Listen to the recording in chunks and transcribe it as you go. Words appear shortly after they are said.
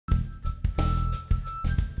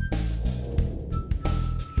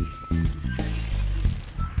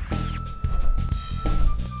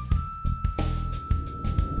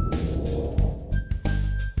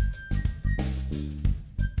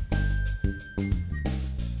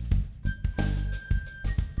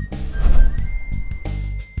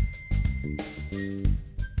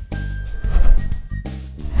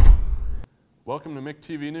Welcome to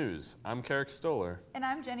McTV News. I'm Carrick Stoller. And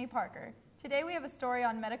I'm Jenny Parker. Today we have a story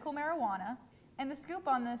on medical marijuana and the scoop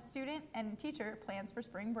on the student and teacher plans for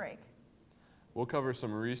spring break. We'll cover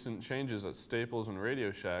some recent changes at Staples and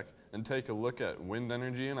Radio Shack and take a look at wind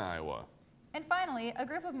energy in Iowa. And finally, a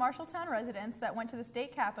group of Marshalltown residents that went to the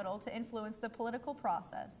state capitol to influence the political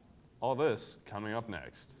process. All this coming up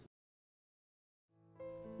next.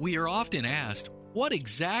 We are often asked, what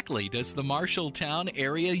exactly does the Marshalltown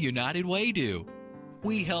Area United Way do?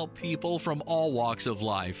 We help people from all walks of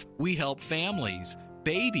life. We help families,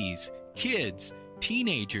 babies, kids,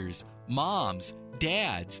 teenagers, moms,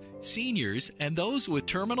 dads, seniors, and those with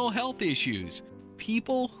terminal health issues.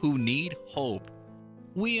 People who need hope.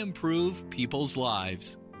 We improve people's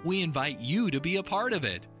lives. We invite you to be a part of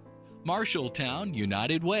it.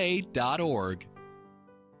 MarshalltownUnitedWay.org.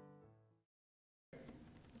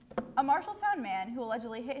 A Marshalltown man who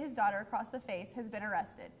allegedly hit his daughter across the face has been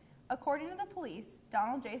arrested. According to the police,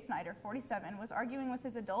 Donald J. Snyder, 47, was arguing with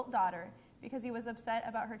his adult daughter because he was upset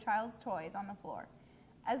about her child's toys on the floor.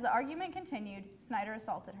 As the argument continued, Snyder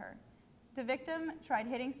assaulted her. The victim tried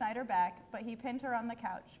hitting Snyder back, but he pinned her on the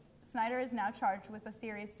couch. Snyder is now charged with a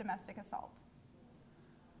serious domestic assault.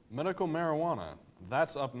 Medical marijuana,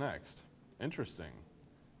 that's up next. Interesting.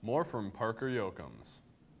 More from Parker Yocums.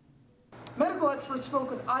 Medical experts spoke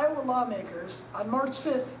with Iowa lawmakers on March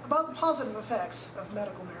 5th about the positive effects of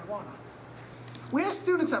medical marijuana. We asked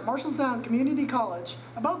students at Marshalltown Community College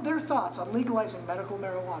about their thoughts on legalizing medical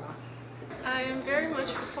marijuana. I am very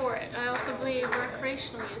much for it. I also believe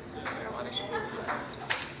recreational use of marijuana should be legalized.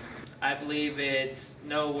 I believe it's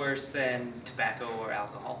no worse than tobacco or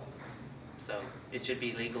alcohol. So it should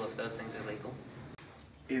be legal if those things are legal.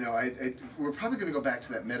 You know, we're probably going to go back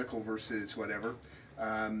to that medical versus whatever.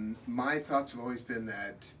 My thoughts have always been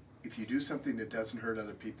that if you do something that doesn't hurt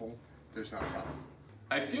other people, there's not a problem.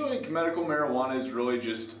 I feel like medical marijuana is really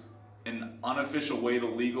just an unofficial way to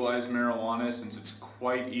legalize marijuana, since it's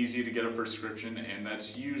quite easy to get a prescription, and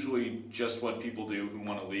that's usually just what people do who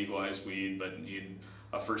want to legalize weed but need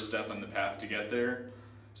a first step in the path to get there.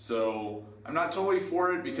 So I'm not totally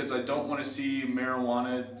for it because I don't want to see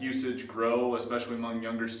marijuana usage grow, especially among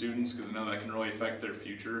younger students, because I know that can really affect their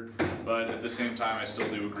future. But at the same time, I still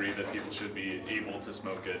do agree that people should be able to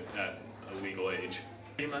smoke it at a legal age.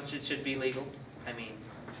 Pretty much it should be legal. I mean,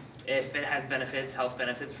 if it has benefits, health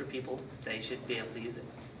benefits for people, they should be able to use it.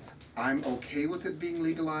 I'm okay with it being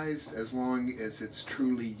legalized as long as it's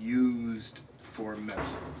truly used for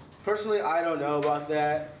medicine. Personally, I don't know about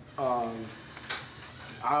that.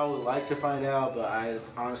 I would like to find out, but I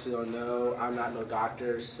honestly don't know. I'm not no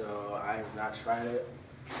doctor, so I have not tried it.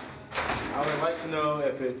 I would like to know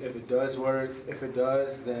if it does work. If it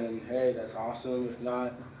does, then hey, that's awesome. If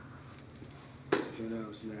not, who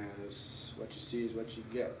knows, man? It's what you see is what you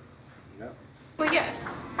get. You know? Well, yes,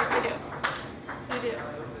 I do. I do.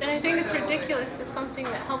 And I think it's ridiculous that something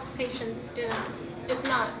that helps patients is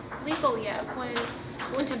not legal yet when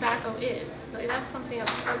tobacco is. Like, that's something that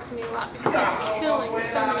bugs me a lot because it's killing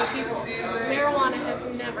so many people. Marijuana has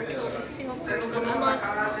never killed a single person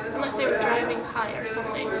unless they were driving high or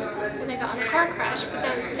something when they got in a car crash. But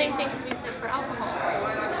then the same thing can be said for alcohol.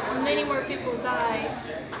 Many more people die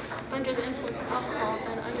under the influence of alcohol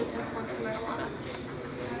than under the influence of marijuana.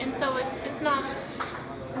 And so it's not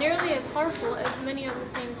nearly as harmful as many other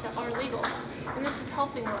things that are legal. And this is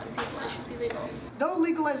helping a lot of people. It should be legal. Though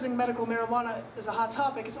legalizing medical marijuana is a hot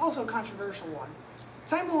topic, it's also a controversial one.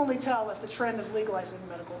 Time will only tell if the trend of legalizing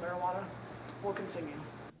medical marijuana will continue.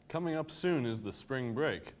 Coming up soon is the spring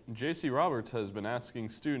break. J.C. Roberts has been asking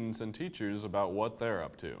students and teachers about what they're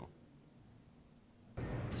up to.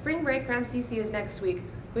 Spring break for MCC is next week.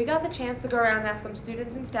 We got the chance to go around and ask some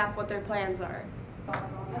students and staff what their plans are.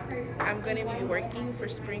 I'm going to be working for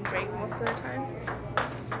spring break most of the time,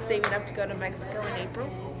 saving up to go to Mexico in April.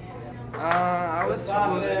 I was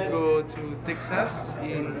supposed to go to Texas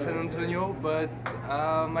in San Antonio, but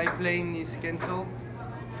my plane is cancelled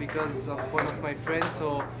because of one of my friends,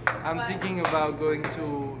 so I'm thinking about going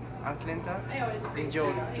to Atlanta in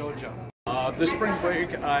Georgia. This spring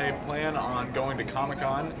break, I plan on going to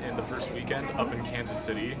Comic-Con in the first weekend up in Kansas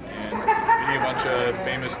City and meeting a bunch of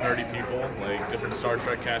famous nerdy people, like different Star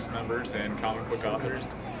Trek cast members and comic book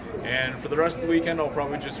authors. And for the rest of the weekend, I'll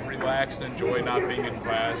probably just relax and enjoy not being in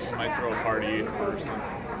class. I might throw a party for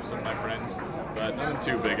some of my friends, but nothing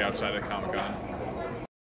too big outside of Comic-Con.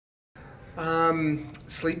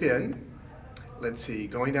 Sleep in. Let's see,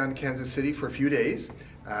 going down to Kansas City for a few days.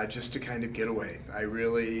 Just to kind of get away. I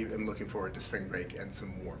really am looking forward to spring break and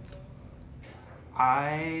some warmth.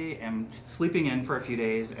 I am sleeping in for a few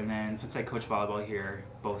days, and then since I coach volleyball here,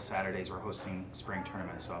 both Saturdays we're hosting spring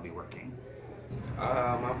tournaments, so I'll be working.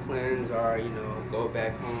 My plans are, go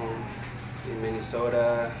back home in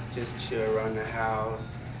Minnesota, just chill around the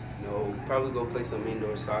house, probably go play some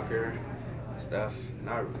indoor soccer stuff.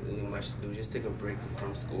 Not really much to do, just take a break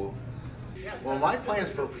from school. Well, my plans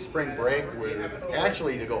for spring break were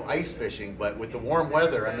actually to go ice fishing, but with the warm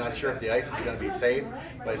weather, I'm not sure if the ice is going to be safe,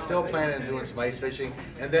 but I'm still planning on doing some ice fishing.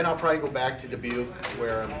 And then I'll probably go back to Dubuque,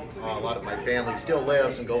 where a lot of my family still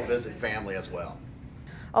lives, and go visit family as well.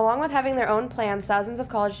 Along with having their own plans, thousands of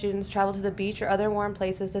college students travel to the beach or other warm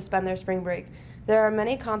places to spend their spring break. There are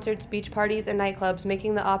many concerts, beach parties, and nightclubs,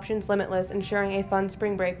 making the options limitless, ensuring a fun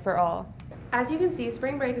spring break for all. As you can see,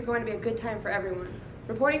 spring break is going to be a good time for everyone.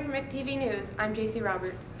 Reporting for McTV News, I'm JC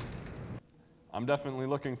Roberts. I'm definitely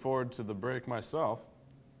looking forward to the break myself.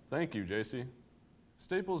 Thank you, JC.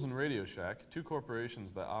 Staples and Radio Shack, two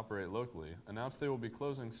corporations that operate locally, announced they will be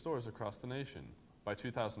closing stores across the nation. By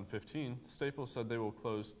 2015, Staples said they will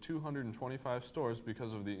close 225 stores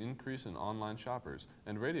because of the increase in online shoppers,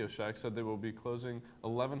 and Radio Shack said they will be closing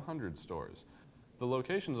 1,100 stores. The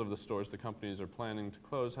locations of the stores the companies are planning to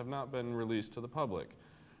close have not been released to the public.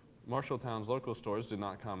 Marshalltown's local stores did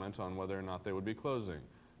not comment on whether or not they would be closing.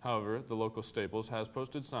 However, the local Staples has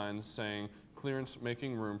posted signs saying clearance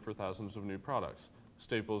making room for thousands of new products.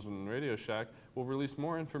 Staples and Radio Shack will release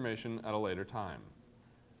more information at a later time.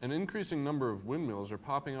 An increasing number of windmills are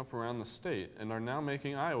popping up around the state and are now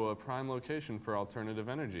making Iowa a prime location for alternative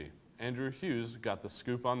energy. Andrew Hughes got the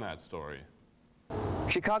scoop on that story.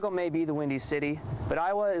 Chicago may be the windy city, but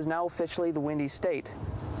Iowa is now officially the windy state,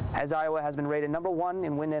 as Iowa has been rated #1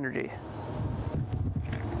 in wind energy.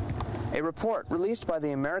 A report released by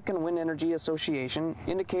the American Wind Energy Association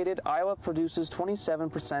indicated Iowa produces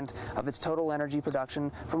 27% of its total energy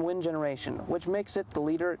production from wind generation, which makes it the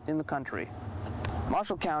leader in the country.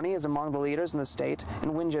 Marshall County is among the leaders in the state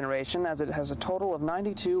in wind generation, as it has a total of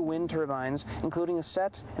 92 wind turbines, including a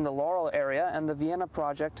set in the Laurel area and the Vienna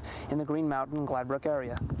project in the Green Mountain Gladbrook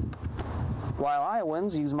area. While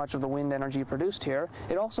Iowans use much of the wind energy produced here,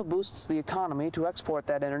 it also boosts the economy to export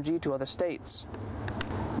that energy to other states.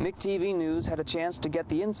 McTV News had a chance to get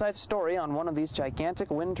the inside story on one of these gigantic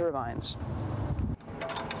wind turbines.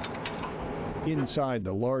 Inside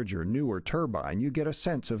the larger, newer turbine, you get a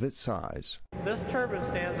sense of its size. This turbine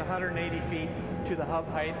stands 180 feet to the hub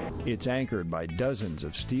height. It's anchored by dozens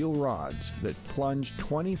of steel rods that plunge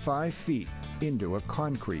 25 feet into a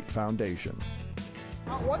concrete foundation.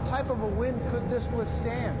 What type of a wind could this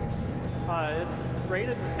withstand? It's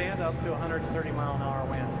rated to stand up to 130 mile an hour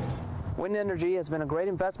winds. Wind energy has been a great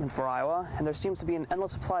investment for Iowa, and there seems to be an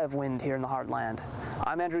endless supply of wind here in the heartland.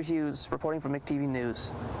 I'm Andrew Hughes, reporting for McTV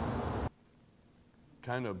News.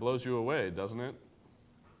 Kind of blows you away, doesn't it?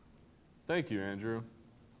 Thank you, Andrew.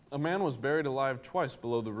 A man was buried alive twice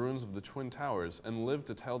below the ruins of the Twin Towers and lived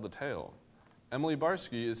to tell the tale. Emily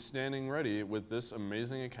Barsky is standing ready with this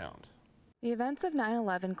amazing account. The events of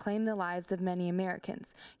 9/11 claimed the lives of many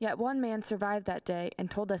Americans, yet one man survived that day and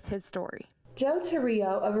told us his story. Joe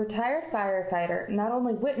Torrio, a retired firefighter, not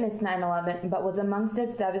only witnessed 9/11, but was amongst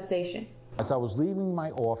its devastation. As I was leaving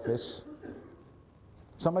my office,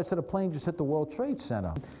 somebody said a plane just hit the World Trade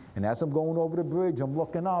Center. And as I'm going over the bridge, I'm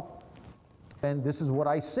looking up, and this is what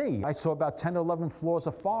I see. I saw about 10 or 11 floors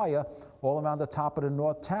of fire all around the top of the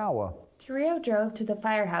North Tower. Torrio drove to the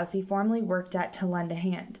firehouse he formerly worked at to lend a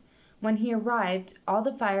hand. When he arrived, all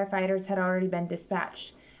the firefighters had already been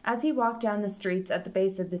dispatched. As he walked down the streets at the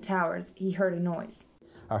base of the towers, he heard a noise.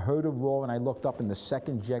 I heard a roar, and I looked up, and the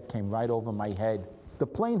second jet came right over my head. The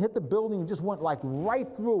plane hit the building and just went like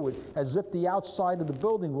right through it, as if the outside of the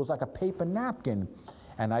building was like a paper napkin.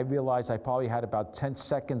 And I realized I probably had about 10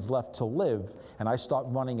 seconds left to live, and I start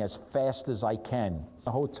running as fast as I can.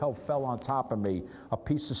 The hotel fell on top of me. A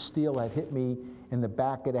piece of steel had hit me in the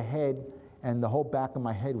back of the head, and the whole back of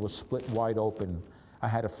my head was split wide open. I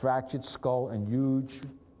had a fractured skull, and huge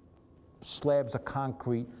slabs of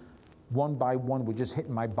concrete, one by one, were just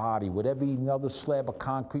hitting my body. With every another slab of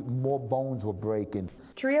concrete, more bones were breaking.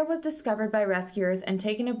 Torrio was discovered by rescuers and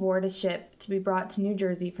taken aboard a ship to be brought to New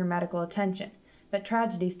Jersey for medical attention. But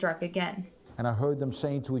tragedy struck again. And I heard them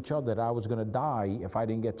saying to each other that I was going to die if I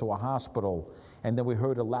didn't get to a hospital. And then we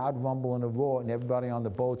heard a loud rumble and a roar, and everybody on the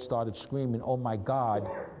boat started screaming, "Oh my God,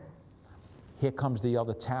 here comes the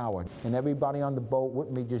other tower." And everybody on the boat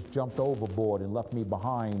with me just jumped overboard and left me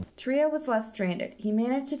behind. Torrio was left stranded. He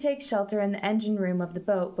managed to take shelter in the engine room of the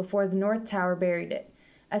boat before the North Tower buried it.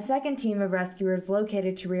 A second team of rescuers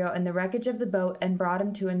located Torrio in the wreckage of the boat and brought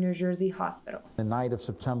him to a New Jersey hospital. The night of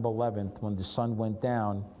September 11th, when the sun went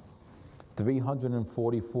down,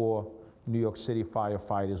 344 New York City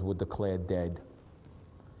firefighters were declared dead.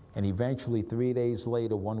 And eventually, 3 days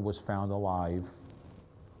later, one was found alive,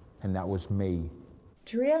 and that was me.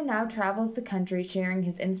 Torrio now travels the country sharing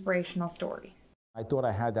his inspirational story. I thought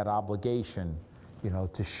I had that obligation,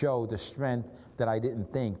 to show the strength that I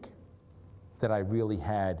didn't think that I really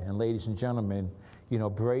had. And ladies and gentlemen,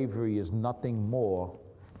 bravery is nothing more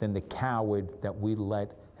than the coward that we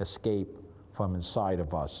let escape from inside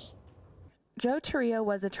of us. Joe Torrio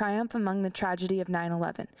was a triumph among the tragedy of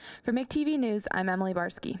 9/11. For McTV News, I'm Emily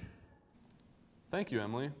Barsky. Thank you,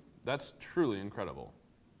 Emily. That's truly incredible.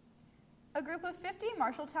 A group of 50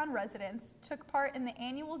 Marshalltown residents took part in the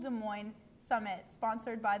annual Des Moines Summit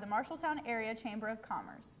sponsored by the Marshalltown Area Chamber of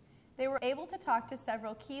Commerce. They were able to talk to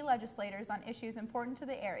several key legislators on issues important to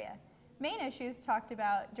the area. Main issues talked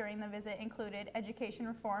about during the visit included education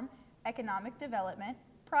reform, economic development,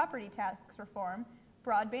 property tax reform,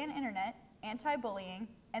 broadband internet, anti-bullying,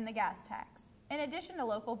 and the gas tax. In addition to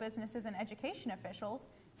local businesses and education officials,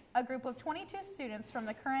 a group of 22 students from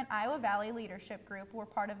the current Iowa Valley Leadership Group were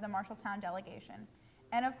part of the Marshalltown delegation.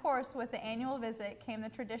 And of course, with the annual visit came the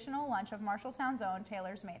traditional lunch of Marshalltown's own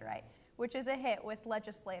Taylor's Made Right, which is a hit with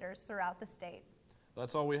legislators throughout the state.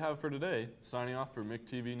 That's all we have for today. Signing off for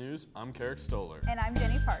McTV News, I'm Carrick Stoller. And I'm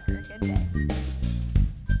Jenny Parker. Good day.